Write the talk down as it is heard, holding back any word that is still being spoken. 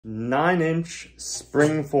9-inch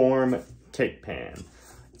Springform cake pan.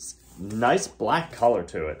 It's nice black color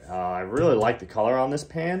to it. I really like the color on this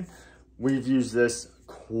pan. We've used this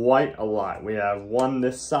quite a lot. We have one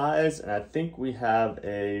this size, and I think we have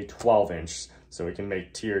a 12-inch, so we can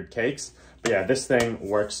make tiered cakes. But yeah, this thing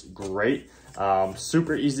works great.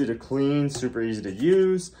 Super easy to clean, super easy to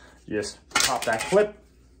use. You just pop that clip,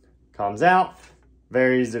 comes out,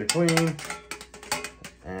 very easy to clean.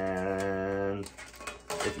 And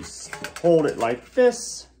if you hold it like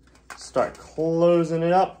this, start closing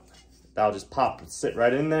it up, that'll just pop and sit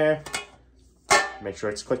right in there. Make sure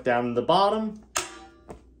it's clicked down to the bottom,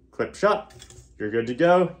 clip shut, you're good to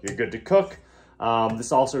go, you're good to cook.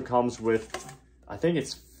 This also comes with, I think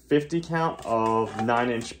it's 50 count of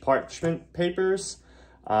 9-inch parchment papers.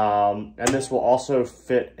 And this will also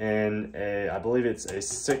fit in I believe it's a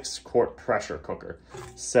 6-quart pressure cooker.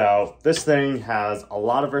 So this thing has a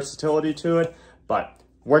lot of versatility to it, but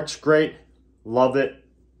works great, love it,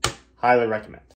 highly recommend.